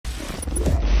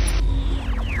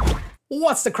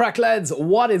What's the crack, lads?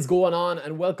 What is going on?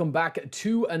 And welcome back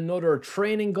to another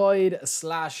training guide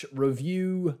slash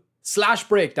review slash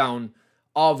breakdown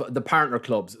of the partner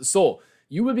clubs. So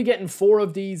you will be getting 4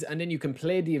 of these, and then you can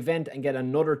play the event and get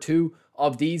another 2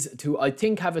 of these to, I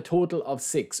think, have a total of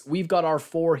 6. We've got our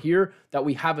 4 here that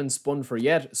we haven't spun for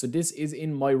yet. So this is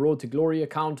in my Road to Glory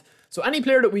account. So any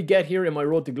player that we get here in my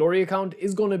Road to Glory account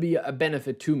is going to be a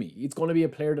benefit to me. It's going to be a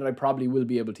player that I probably will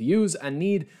be able to use and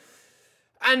need.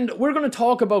 And we're going to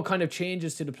talk about kind of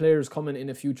changes to the players coming in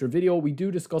a future video. We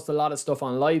do discuss a lot of stuff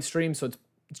on live stream, so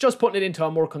it's just putting it into a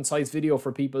more concise video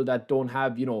for people that don't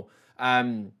have, you know,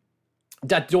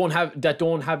 that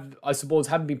don't have, I suppose,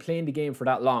 haven't been playing the game for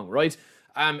that long, right?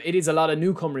 It is a lot of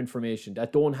newcomer information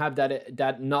that don't have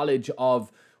that knowledge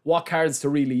of what cards to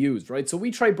really use, right? So we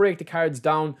try break the cards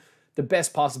down the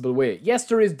best possible way. Yes,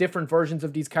 there is different versions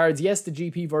of these cards. Yes, the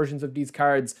GP versions of these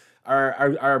cards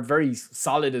are very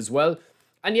solid as well.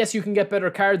 And yes, you can get better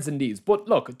cards than these. But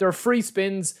look, they're free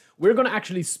spins. We're going to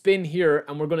actually spin here,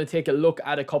 and we're going to take a look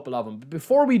at a couple of them. But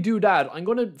before we do that, I'm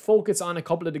going to focus on a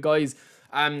couple of the guys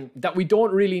that we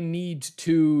don't really need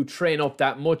to train up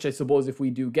that much, I suppose, if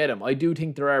we do get them. I do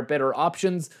think there are better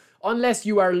options, unless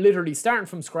you are literally starting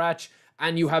from scratch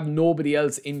and you have nobody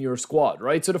else in your squad,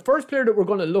 right? So the first player that we're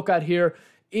going to look at here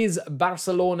is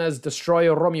Barcelona's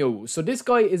Destroyer Romeo. So this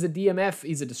guy is a DMF,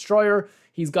 he's a destroyer.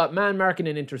 He's got man marking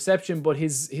and interception, but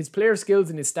his player skills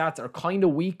and his stats are kind of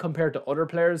weak compared to other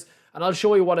players. And I'll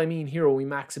show you what I mean here when we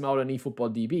max him out on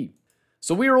eFootball DB.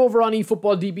 So we're over on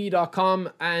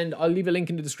eFootballDB.com, and I'll leave a link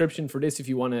in the description for this if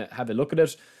you want to have a look at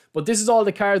it. But this is all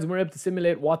the cards, and we're able to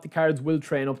simulate what the cards will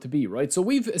train up to be, right? So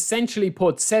we've essentially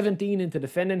put 17 into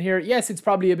defending here. Yes, it's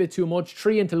probably a bit too much.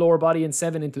 3 into lower body and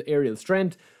 7 into aerial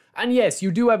strength. And yes,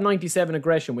 you do have 97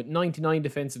 aggression with 99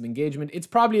 defensive engagement. It's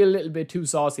probably a little bit too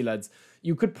saucy, lads.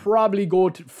 You could probably go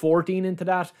to 14 into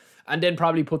that and then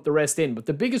probably put the rest in. But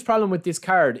the biggest problem with this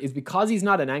card is because he's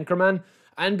not an anchorman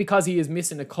and because he is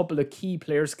missing a couple of key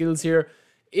player skills here,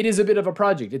 it is a bit of a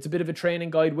project. It's a bit of a training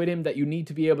guide with him that you need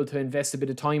to be able to invest a bit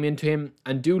of time into him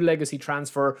and do legacy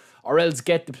transfer, or else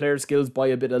get the player skills by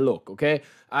a bit of luck, okay?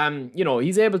 You know,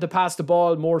 he's able to pass the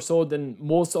ball more so than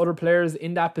most other players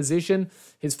in that position.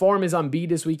 His form is on B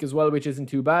this week as well, which isn't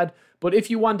too bad. But if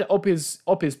you want to up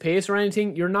his pace or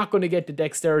anything, you're not going to get the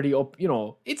dexterity up, you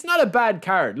know. It's not a bad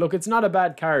card. Look, it's not a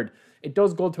bad card. It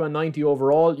does go to a 90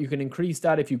 overall. You can increase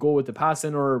that if you go with the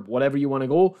passing or whatever you want to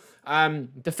go.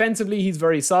 Defensively, he's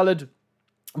very solid.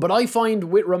 But I find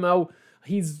with Romeo,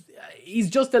 he's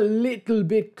just a little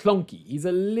bit clunky. He's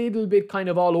a little bit kind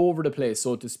of all over the place,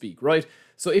 so to speak, right?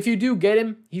 So if you do get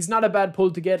him, he's not a bad pull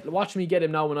to get. Watch me get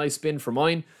him now when I spin for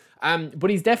mine.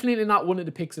 But he's definitely not one of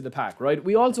the picks of the pack, right?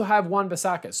 We also have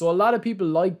Wan-Bissaka. So a lot of people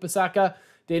like Bissaka.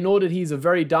 They know that he's a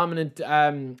very dominant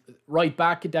right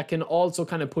back that can also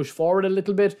kind of push forward a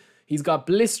little bit. He's got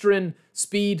blistering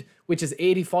speed, which is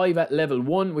 85 at level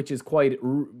 1, which is quite,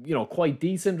 you know, quite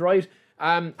decent, right?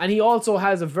 And he also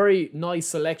has a very nice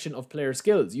selection of player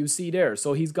skills. You see there.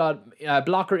 So he's got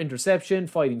blocker, interception,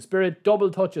 fighting spirit, double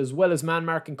touch, as well as man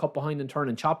marking, cut behind and turn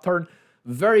and chop turn.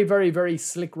 Very, very, very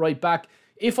slick right back.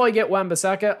 If I get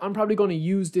Wan-Bissaka, I'm probably going to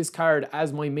use this card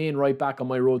as my main right back on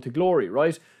my Road to Glory,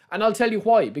 right? And I'll tell you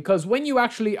why. Because when you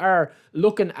actually are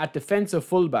looking at defensive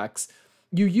fullbacks,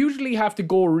 you usually have to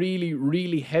go really,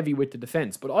 really heavy with the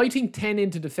defense. But I think 10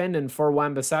 into defending for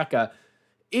Wan-Bissaka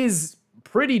is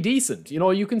pretty decent. You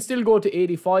know, you can still go to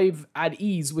 85 at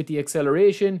ease with the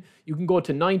acceleration. You can go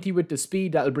to 90 with the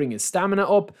speed. That'll bring his stamina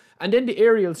up. And then the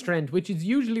aerial strength, which is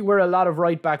usually where a lot of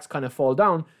right backs kind of fall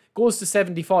down, goes to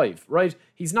 75, right?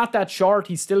 He's not that short.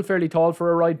 He's still fairly tall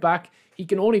for a right back. He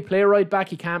can only play right back.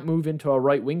 He can't move into a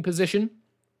right wing position.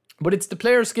 But it's the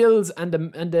player skills and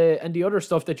the other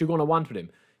stuff that you're going to want with him.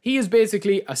 He is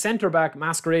basically a centre back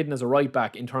masquerading as a right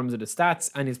back in terms of the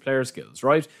stats and his player skills,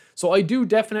 right? So I do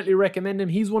definitely recommend him.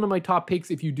 He's one of my top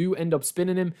picks if you do end up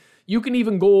spinning him. You can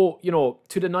even go, you know,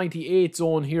 to the 98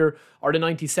 zone here or the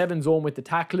 97 zone with the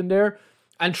tackling there,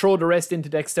 and throw the rest into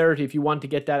dexterity if you want to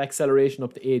get that acceleration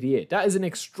up to 88. That is an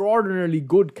extraordinarily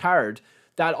good card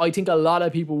that I think a lot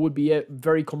of people would be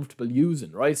very comfortable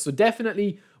using, right? So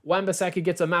definitely Wan-Bissaka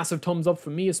gets a massive thumbs up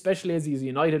from me, especially as he's a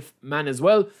United man as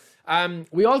well.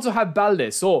 We also have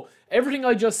Balde. So everything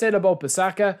I just said about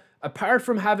Bissaka, apart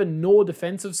from having no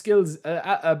defensive skills,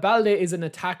 Balde is an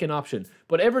attacking option.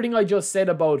 But everything I just said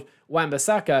about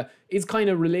Wan-Bissaka is kind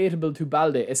of relatable to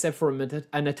Balde, except for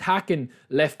an attacking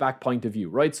left-back point of view,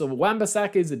 right? So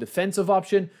Wan-Bissaka is a defensive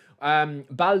option.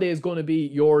 Balde is going to be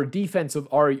your defensive,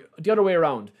 or the other way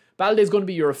around. Balde is going to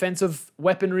be your offensive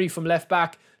weaponry from left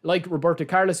back, like Roberto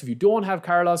Carlos. If you don't have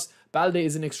Carlos, Balde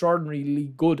is an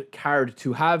extraordinarily good card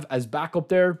to have as backup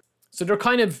there. So they're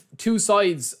kind of two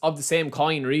sides of the same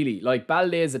coin, really. Like,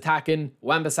 Balde is attacking,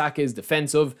 Wan-Bissaka is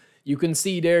defensive. You can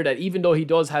see there that even though he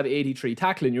does have 83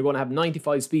 tackling, you're going to have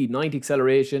 95 speed, 90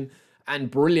 acceleration, and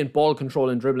brilliant ball control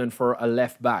and dribbling for a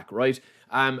left back, right?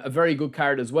 A very good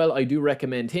card as well. I do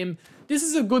recommend him. This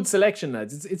is a good selection,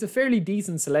 lads. It's a fairly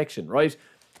decent selection, right?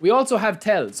 We also have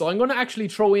Tell. So I'm going to actually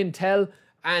throw in Tell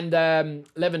and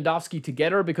Lewandowski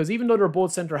together, because even though they're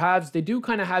both centre halves, they do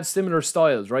kind of have similar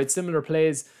styles, right? Similar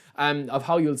plays of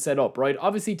how you'll set up, right?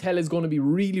 Obviously, Tell is going to be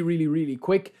really, really, really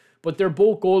quick, but they're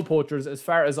both goal poachers as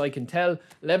far as I can tell.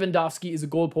 Lewandowski is a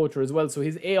goal poacher as well, so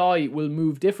his AI will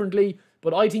move differently,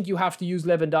 but I think you have to use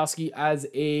Lewandowski as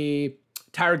a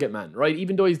target man, right?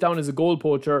 Even though he's down as a goal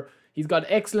poacher, he's got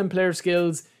excellent player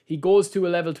skills. He goes to a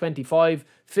level 25.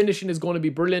 Finishing is going to be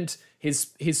brilliant.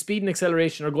 His speed and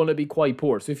acceleration are going to be quite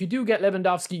poor. So if you do get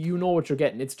Lewandowski, you know what you're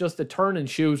getting. It's just a turn and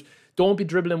shoot. Don't be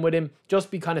dribbling with him. Just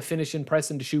be kind of finishing,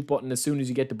 pressing the shoot button as soon as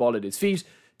you get the ball at his feet.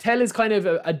 Tell is kind of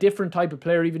a different type of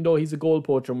player, even though he's a goal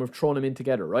poacher and we've thrown him in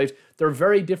together, right? They're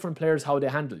very different players how they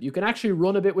handle. You can actually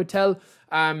run a bit with Tell.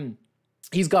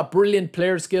 He's got brilliant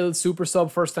player skills, super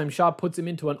sub, first time shot, puts him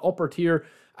into an upper tier,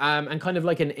 and kind of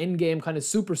like an end-game kind of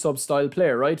super sub style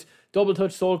player, right? Double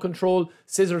touch, soul control,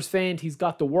 scissors feint, he's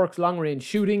got the works, long range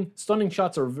shooting, stunning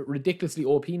shots are ridiculously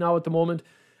OP now at the moment.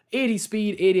 80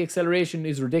 speed, 80 acceleration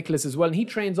is ridiculous as well, and he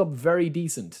trains up very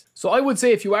decent. So I would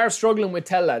say if you are struggling with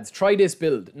Tell, lads, try this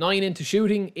build. 9 into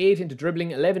shooting, 8 into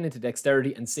dribbling, 11 into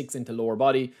dexterity, and 6 into lower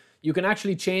body. You can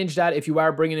actually change that if you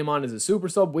are bringing him on as a super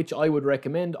sub, which I would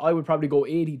recommend. I would probably go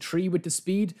 83 with the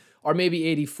speed, or maybe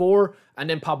 84, and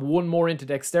then pop 1 more into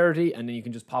dexterity, and then you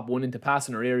can just pop 1 into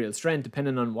passing or aerial strength,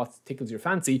 depending on what tickles your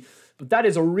fancy. But that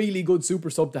is a really good super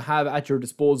sub to have at your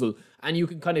disposal, and you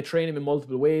can kind of train him in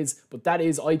multiple ways. But that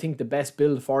is, I think, the best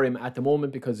build for him at the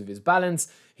moment because of his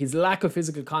balance. His lack of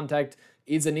physical contact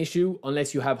is an issue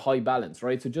unless you have high balance,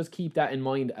 right? So just keep that in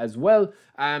mind as well.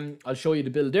 I'll show you the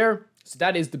build there. So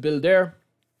that is the build there.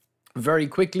 Very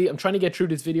quickly, I'm trying to get through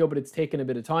this video, but it's taking a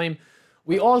bit of time.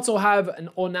 We also have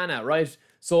an Onana, right?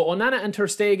 So Onana and Ter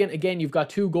Stegen, again, you've got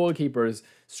 2 goalkeepers.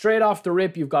 Straight off the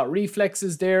rip, you've got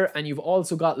reflexes there, and you've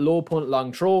also got low punt,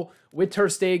 long throw. With Ter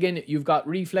Stegen, you've got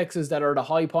reflexes that are the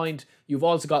high point. You've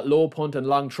also got low punt and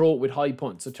long throw with high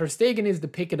punt. So Ter Stegen is the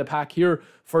pick of the pack here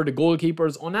for the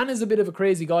goalkeepers. Onana is a bit of a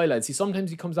crazy guy, lads. Sometimes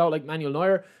he comes out like Manuel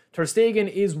Neuer. Ter Stegen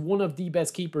is one of the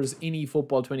best keepers in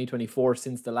eFootball 2024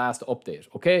 since the last update,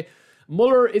 okay?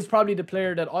 Muller is probably the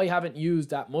player that I haven't used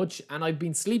that much, and I've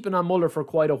been sleeping on Muller for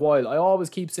quite a while. I always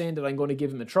keep saying that I'm going to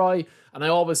give him a try, and I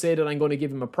always say that I'm going to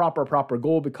give him a proper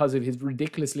go because of his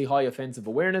ridiculously high offensive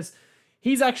awareness.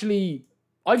 He's actually...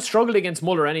 I've struggled against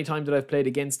Muller any time that I've played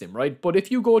against him, right? But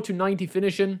if you go to 90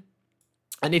 finishing,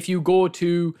 and if you go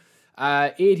to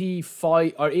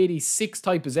 85 or 86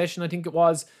 type possession, I think it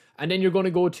was, and then you're going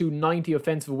to go to 90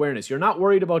 offensive awareness, you're not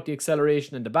worried about the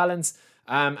acceleration and the balance,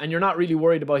 and you're not really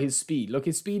worried about his speed. Look,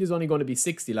 his speed is only going to be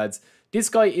 60, lads. This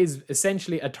guy is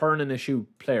essentially a turn and a shoot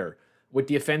player with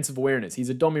the offensive awareness. He's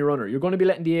a dummy runner. You're going to be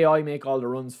letting the AI make all the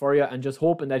runs for you and just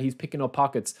hoping that he's picking up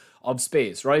pockets of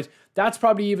space, right? That's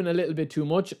probably even a little bit too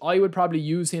much. I would probably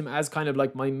use him as kind of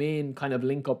like my main kind of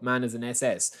link-up man as an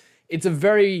SS. It's a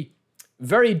very,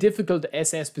 very difficult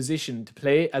SS position to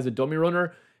play as a dummy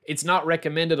runner. It's not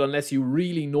recommended unless you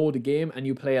really know the game and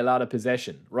you play a lot of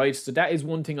possession, right? So that is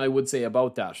one thing I would say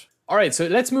about that. All right, so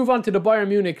let's move on to the Bayern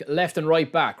Munich left and right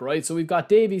back, right? So we've got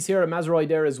Davies here and Mazraoui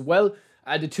there as well.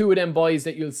 The two of them boys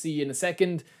that you'll see in a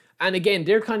second. And again,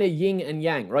 they're kind of yin and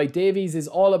yang, right? Davies is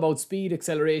all about speed,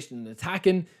 acceleration, and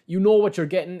attacking. You know what you're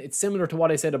getting. It's similar to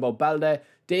what I said about Balde.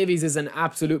 Davies is an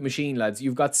absolute machine, lads.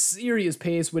 You've got serious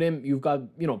pace with him. You've got,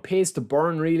 you know, pace to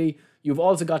burn, really. You've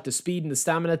also got the speed and the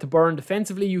stamina to burn.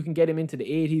 Defensively, you can get him into the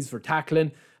 80s for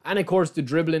tackling. And of course, the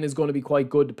dribbling is going to be quite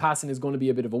good. The passing is going to be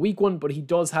a bit of a weak one, but he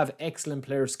does have excellent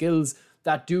player skills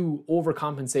that do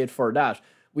overcompensate for that.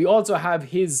 We also have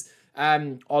his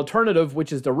alternative,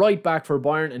 which is the right back for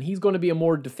Bayern, and he's going to be a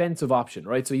more defensive option,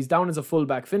 right? So he's down as a full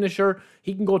back finisher.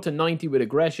 He can go to 90 with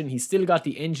aggression. He's still got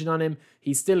the engine on him.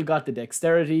 He's still got the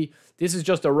dexterity. This is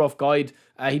just a rough guide.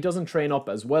 He doesn't train up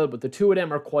as well, but the two of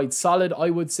them are quite solid, I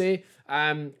would say,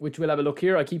 which we'll have a look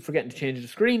here. I keep forgetting to change the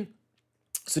screen.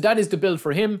 So that is the build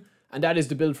for him, and that is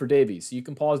the build for Davies. So you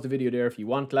can pause the video there if you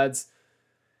want, lads.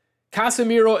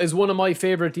 Casemiro is one of my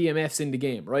favourite DMFs in the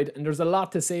game, right? And there's a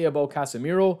lot to say about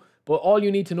Casemiro, but all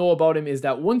you need to know about him is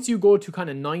that once you go to kind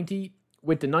of 90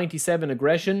 with the 97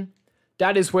 aggression,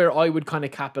 that is where I would kind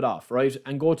of cap it off, right?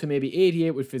 And go to maybe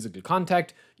 88 with physical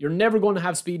contact. You're never going to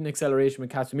have speed and acceleration with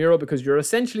Casemiro because you're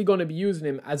essentially going to be using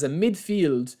him as a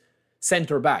midfield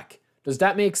centre back. Does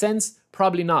that make sense?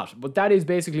 Probably not, but that is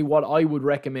basically what I would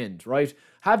recommend, right?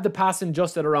 Have the passing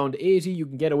just at around 80, you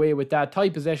can get away with that.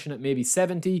 Tight possession at maybe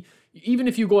 70. Even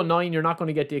if you go 9, you're not going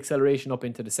to get the acceleration up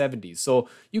into the 70s. So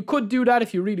you could do that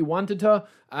if you really wanted to.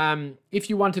 If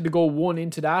you wanted to go 1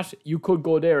 into that, you could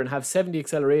go there and have 70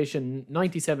 acceleration,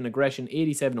 97 aggression,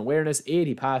 87 awareness,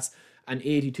 80 pass, and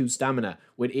 82 stamina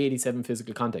with 87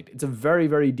 physical contact. It's a very,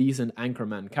 very decent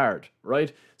anchorman card,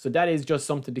 right? So that is just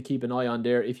something to keep an eye on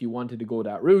there if you wanted to go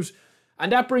that route.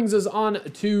 And that brings us on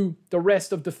to the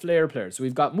rest of the flair players. So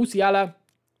we've got Musiala,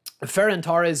 Ferran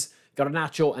Torres,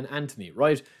 Garnacho, and Antony,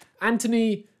 right?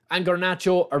 Antony and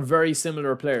Garnacho are very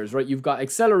similar players, right? You've got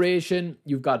acceleration,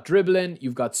 you've got dribbling,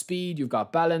 you've got speed, you've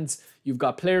got balance, you've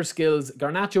got player skills.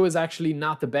 Garnacho is actually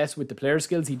not the best with the player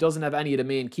skills. He doesn't have any of the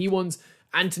main key ones.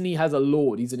 Antony has a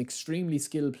load. He's an extremely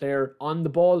skilled player on the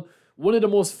ball. One of the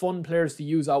most fun players to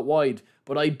use out wide.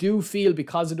 But I do feel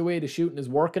because of the way the shooting is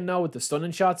working now with the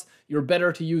stunning shots, you're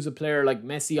better to use a player like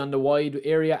Messi on the wide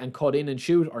area and cut in and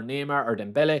shoot, or Neymar or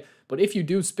Dembele. But if you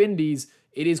do spin these,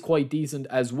 it is quite decent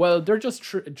as well. They're just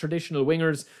traditional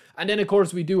wingers. And then, of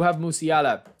course, we do have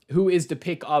Musiala, who is the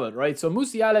pick of it, right? So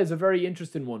Musiala is a very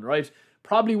interesting one, right?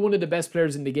 Probably one of the best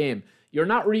players in the game. You're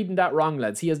not reading that wrong,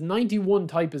 lads. He has 91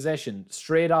 tight possession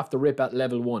straight off the rip at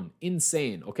level 1.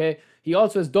 Insane, okay? He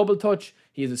also has double touch.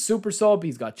 He is a super sub.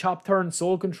 He's got chop turn,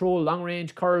 soul control, long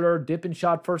range, curler, dipping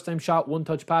shot, first time shot, one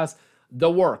touch pass.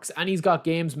 The works. And he's got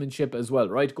gamesmanship as well,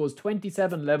 right? Goes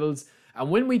 27 levels. And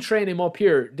when we train him up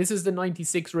here, this is the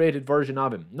 96 rated version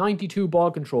of him. 92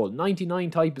 ball control,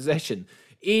 99 tight possession,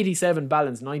 87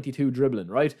 balance, 92 dribbling,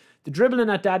 right? The dribbling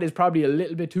at that is probably a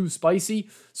little bit too spicy.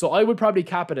 So I would probably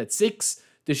cap it at 6.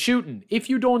 The shooting, if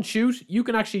you don't shoot, you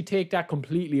can actually take that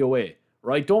completely away,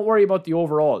 right? Don't worry about the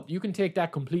overall. You can take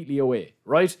that completely away,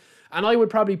 right? And I would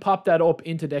probably pop that up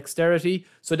into dexterity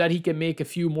so that he can make a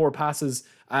few more passes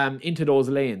into those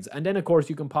lanes. And then, of course,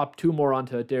 you can pop 2 more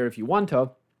onto it there if you want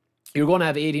to. You're going to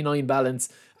have 89 balance,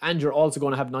 and you're also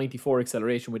going to have 94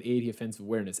 acceleration with 80 offensive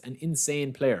awareness. An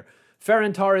insane player.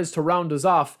 Ferran Torres, to round us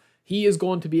off, he is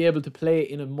going to be able to play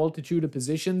in a multitude of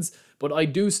positions, but I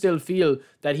do still feel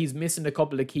that he's missing a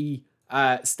couple of key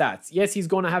stats. Yes, he's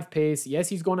going to have pace. Yes,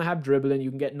 he's going to have dribbling. You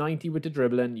can get 90 with the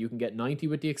dribbling. You can get 90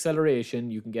 with the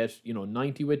acceleration. You can get,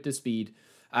 90 with the speed.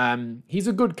 He's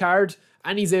a good card,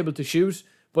 and he's able to shoot.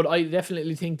 But I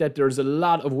definitely think that there's a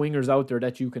lot of wingers out there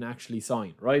that you can actually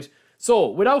sign, right? So,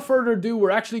 without further ado, we're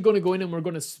actually going to go in and we're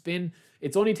going to spin.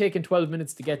 It's only taken 12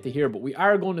 minutes to get to here, but we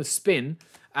are going to spin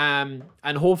and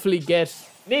hopefully get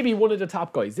maybe one of the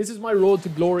top guys. This is my Road to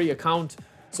Glory account,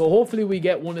 so hopefully we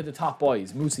get one of the top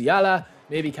boys. Musiala,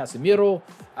 maybe Casemiro,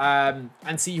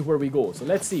 and see where we go. So,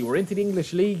 let's see. We're into the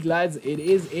English League, lads. It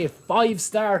is a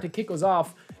 5-star to kick us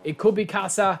off. It could be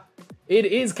Casa. It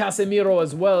is Casemiro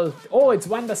as well. Oh, it's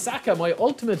Wan-Bissaka, my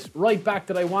ultimate right back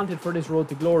that I wanted for this Road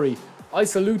to Glory. I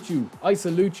salute you. I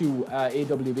salute you,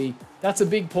 AWB. That's a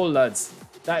big pull, lads.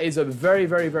 That is a very,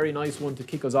 very, very nice one to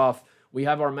kick us off. We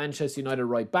have our Manchester United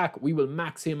right back. We will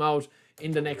max him out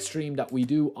in the next stream that we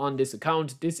do on this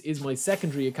account. This is my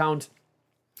secondary account.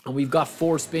 And we've got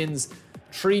 4 spins.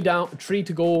 3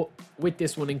 to go with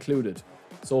this one included.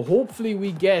 So hopefully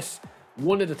we get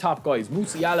one of the top guys.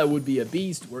 Musiala would be a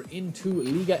beast. We're into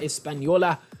Liga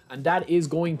Española, and that is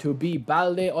going to be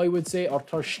Balde, I would say, or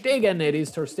Ter Stegen. It is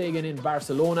Ter Stegen in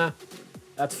Barcelona.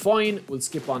 That's fine. We'll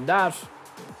skip on that.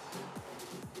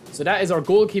 So that is our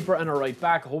goalkeeper and our right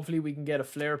back. Hopefully we can get a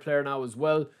flair player now as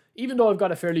well. Even though I've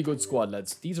got a fairly good squad,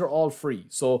 lads. These are all free.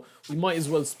 So we might as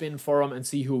well spin for them and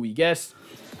see who we get.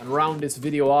 And round this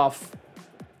video off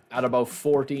at about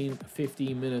 14,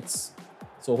 15 minutes.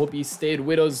 So hope you stayed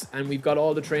with us, and we've got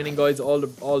all the training guides, all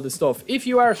the stuff. If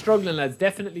you are struggling, lads,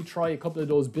 definitely try a couple of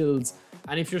those builds.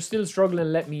 And if you're still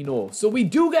struggling, let me know. So we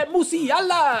do get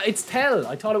Musiala. It's Tell.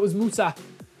 I thought it was Musa.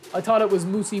 I thought it was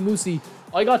Musi.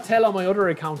 I got Tell on my other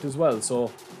account as well.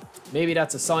 So maybe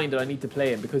that's a sign that I need to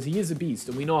play him, because he is a beast.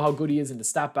 And we know how good he is in the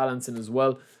stat balancing as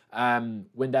well.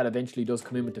 When that eventually does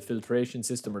come in with the filtration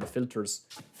system, or the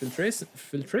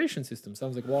filtration system,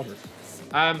 sounds like water.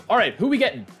 All right, who we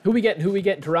getting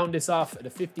to round this off at a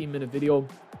 15-minute video?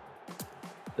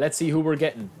 Let's see who we're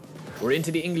getting. We're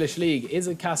into the English League. Is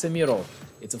it Casemiro?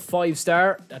 It's a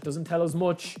 5-star. That doesn't tell us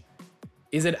much.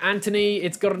 Is it Antony?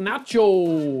 It's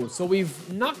Garnacho. So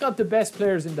we've not got the best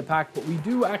players in the pack, but we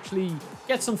do actually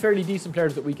get some fairly decent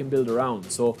players that we can build around.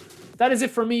 So that is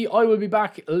it for me. I will be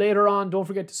back later on. Don't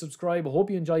forget to subscribe. I hope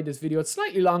you enjoyed this video. It's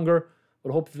slightly longer,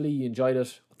 But hopefully you enjoyed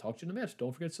it. I'll talk to you in a minute.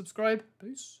 Don't forget to subscribe.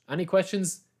 Peace. Any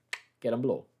questions? Get them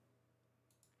below.